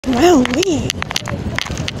Well, we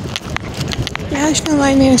National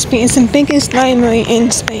Library of Spain is the biggest library in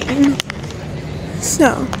Spain.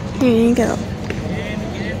 So, here you go.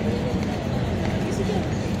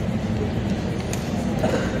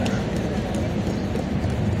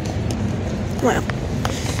 Wow.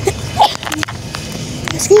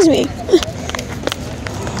 Excuse me.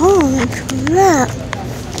 Holy crap.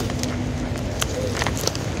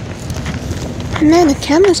 Man, the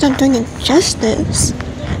camera's not doing it justice.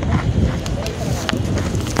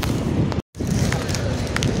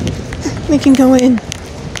 We can go in.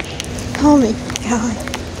 Holy God.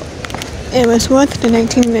 It was worth the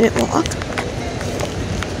 19-minute walk.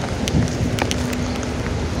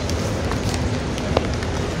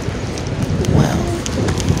 Wow.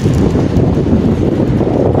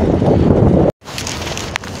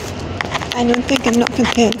 I don't think I'm not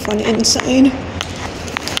prepared for the inside.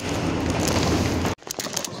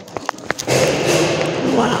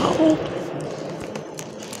 Wow.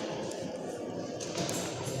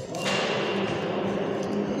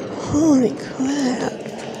 Holy crap.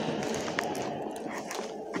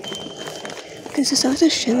 This is also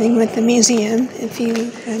showing with the museum, if you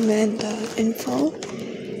have read the info.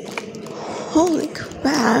 Holy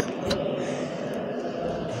crap.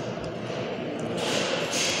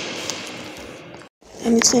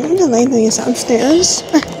 I'm assuming the library is upstairs.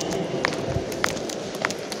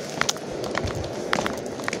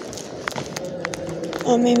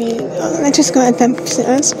 Or maybe, let's just go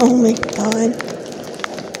upstairs. Oh my God.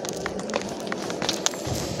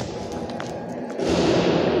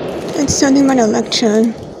 It's sounding like a lecture.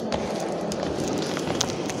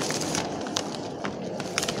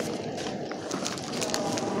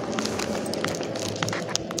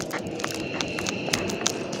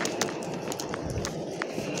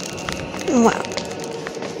 Wow.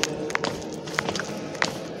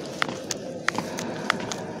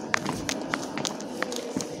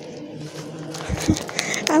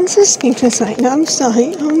 I'm so speechless right now. I'm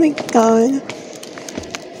sorry. Oh my God.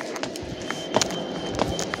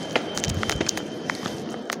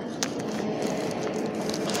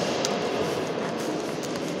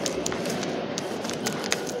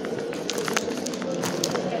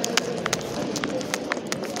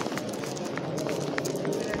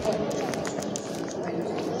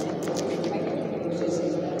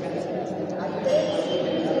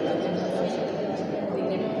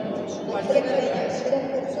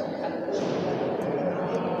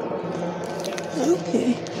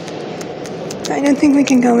 Okay. I don't think we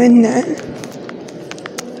can go in there.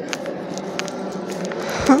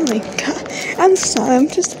 Oh my God. I'm sorry. I'm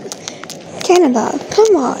just... Canada.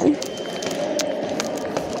 Come on.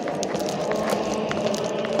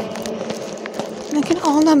 Look at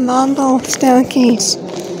all the marble staircase.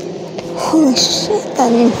 Holy shit. I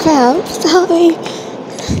mean, crap. Sorry.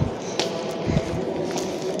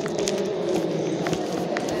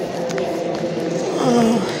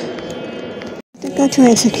 Go to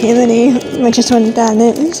a security, which is what that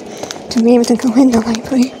is, to be able to go in the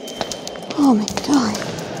library. Oh my God.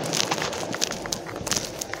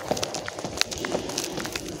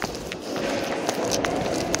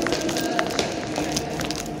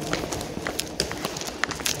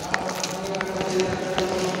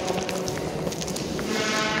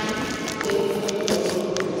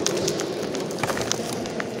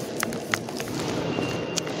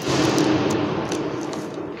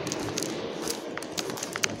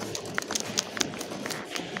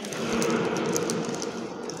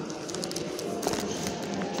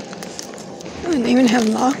 Oh, and they even have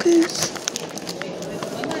lockers.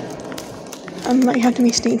 I might have to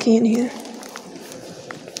be sneaky in here.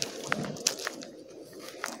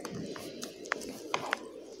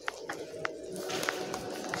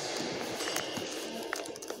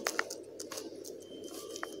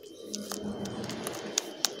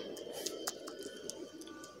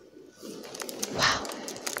 Wow.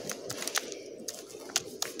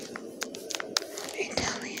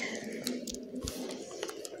 Italian.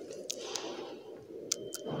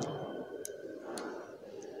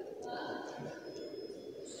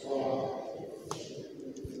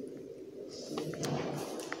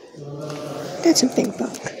 That's a big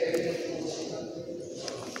book.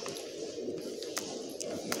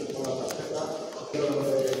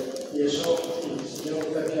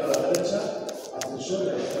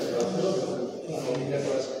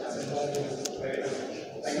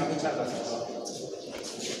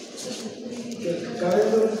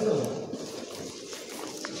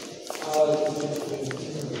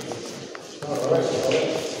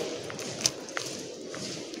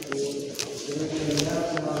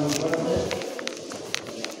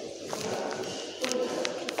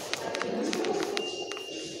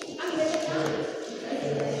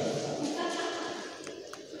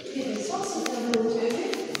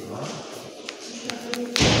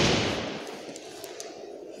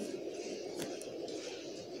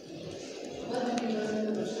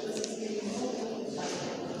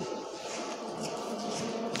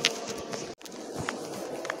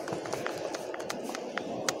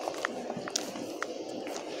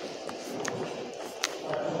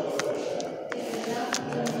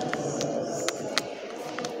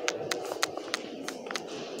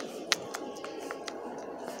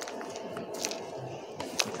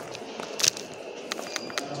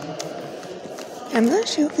 I'm not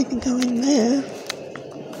sure if we can go in there.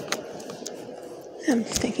 I'm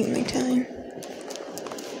just taking my time.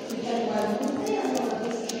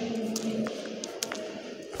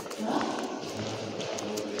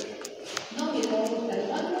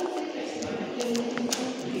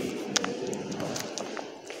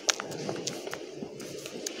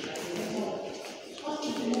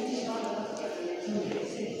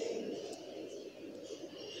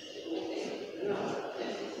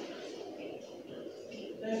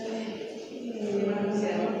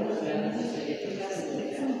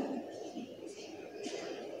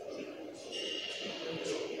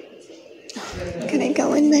 Can I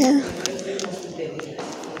go in there?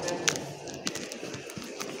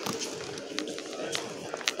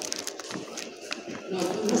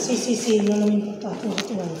 Sí, yo no me importa,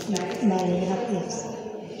 vale, gracias.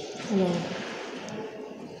 Hello.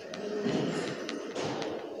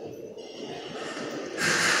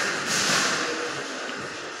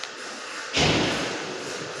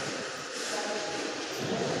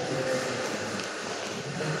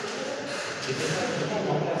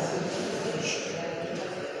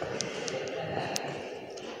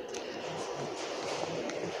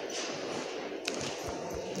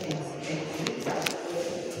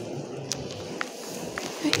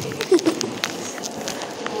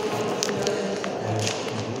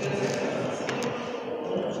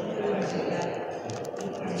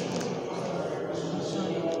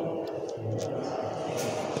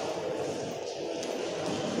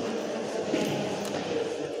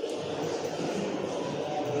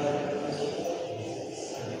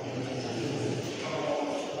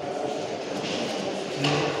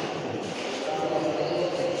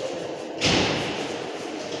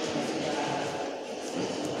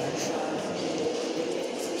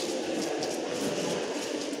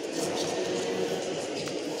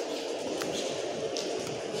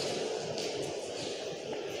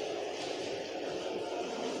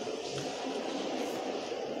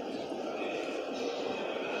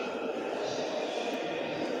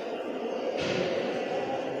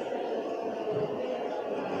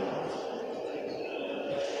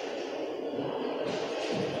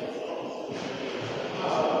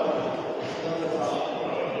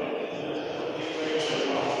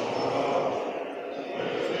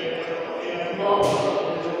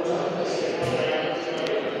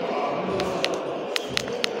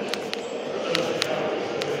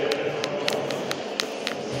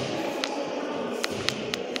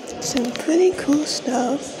 Some pretty cool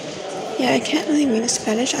stuff. Yeah, I can't really read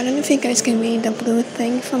Spanish. I don't know if you guys can read the blue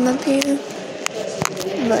thing from up here,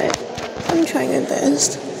 but I'm trying my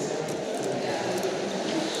best.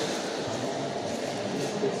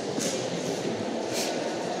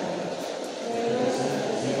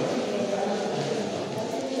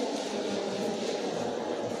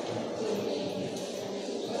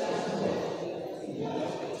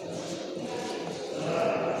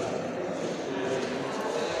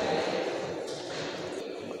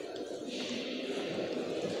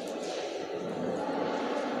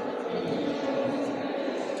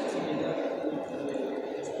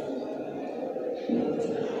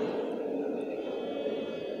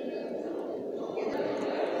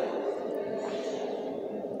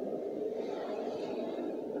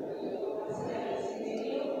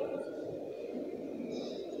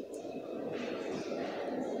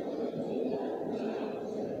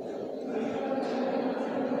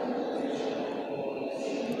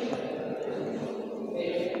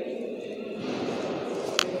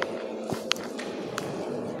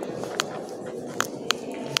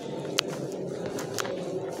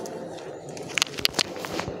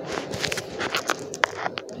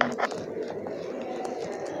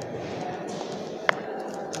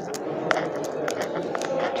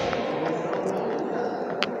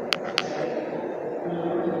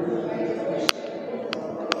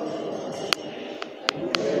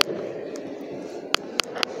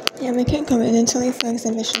 Yeah, we can't come in until we for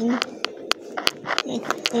exhibition. Like,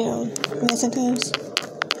 visitors.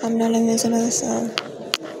 I'm not a visitor, so.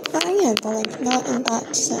 Well, I am, but like, not in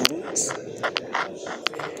that sense.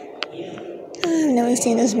 I've never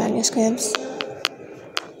seen those manuscripts.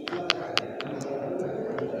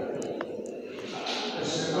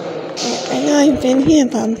 I know I've been here,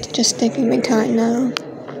 but I'm just taking my time now.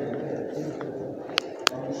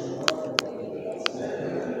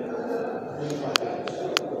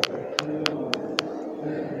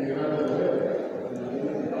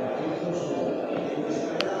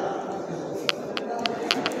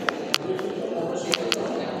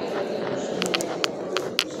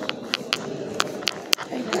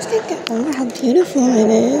 I just can't get over how beautiful it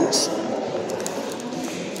is.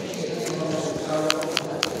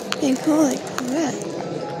 Like, holy crap.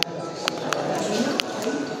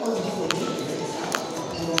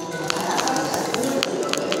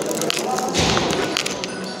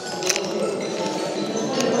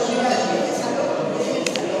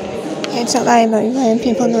 It's not library where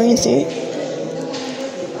people noisy.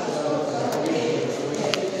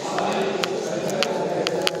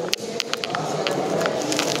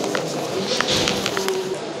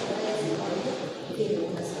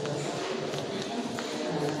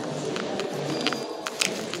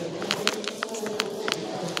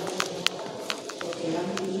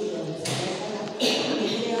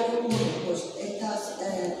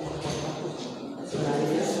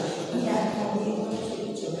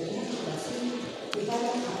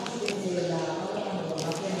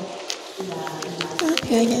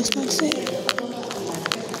 Okay, I guess that's it.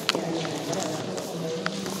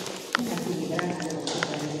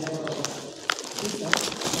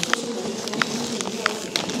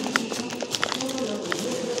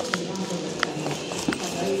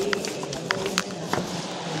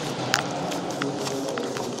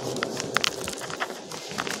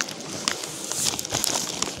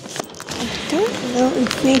 I don't know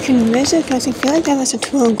if we can visit because I feel like that was a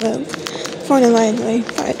tour group for the library,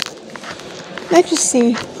 but let's just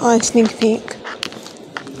see on sneak peek.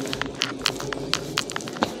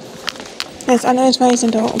 Because otherwise, why is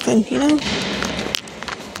the door open, you know?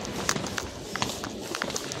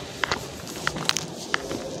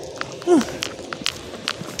 Oh.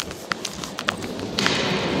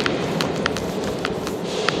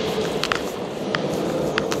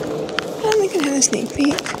 We can have a sneak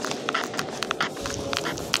peek.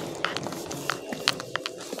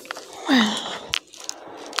 Wow.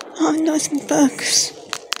 Oh, those books.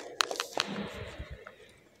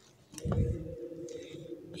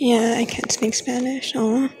 Yeah, I can't speak Spanish.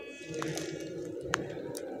 Oh.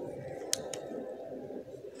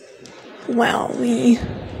 Wow, okay,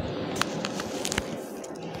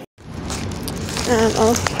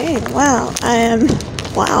 wow,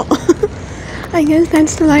 wow. I guess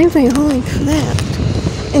that's the library, holy crap.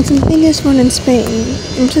 It's the biggest one in Spain.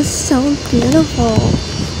 It's just so beautiful.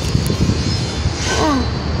 Oh.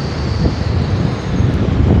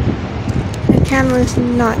 The camera's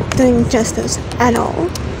not doing justice at all.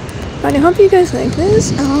 But I hope you guys like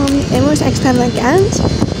this. It was extravagant.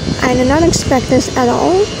 I did not expect this at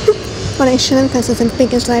all. But I shouldn't because it's the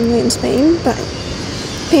biggest library in Spain. But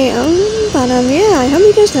yeah, I hope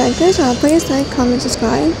you guys like this. Please like, comment,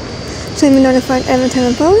 subscribe. So you'll be notified every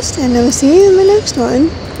time I post. And I will see you in my next one.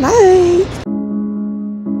 Bye!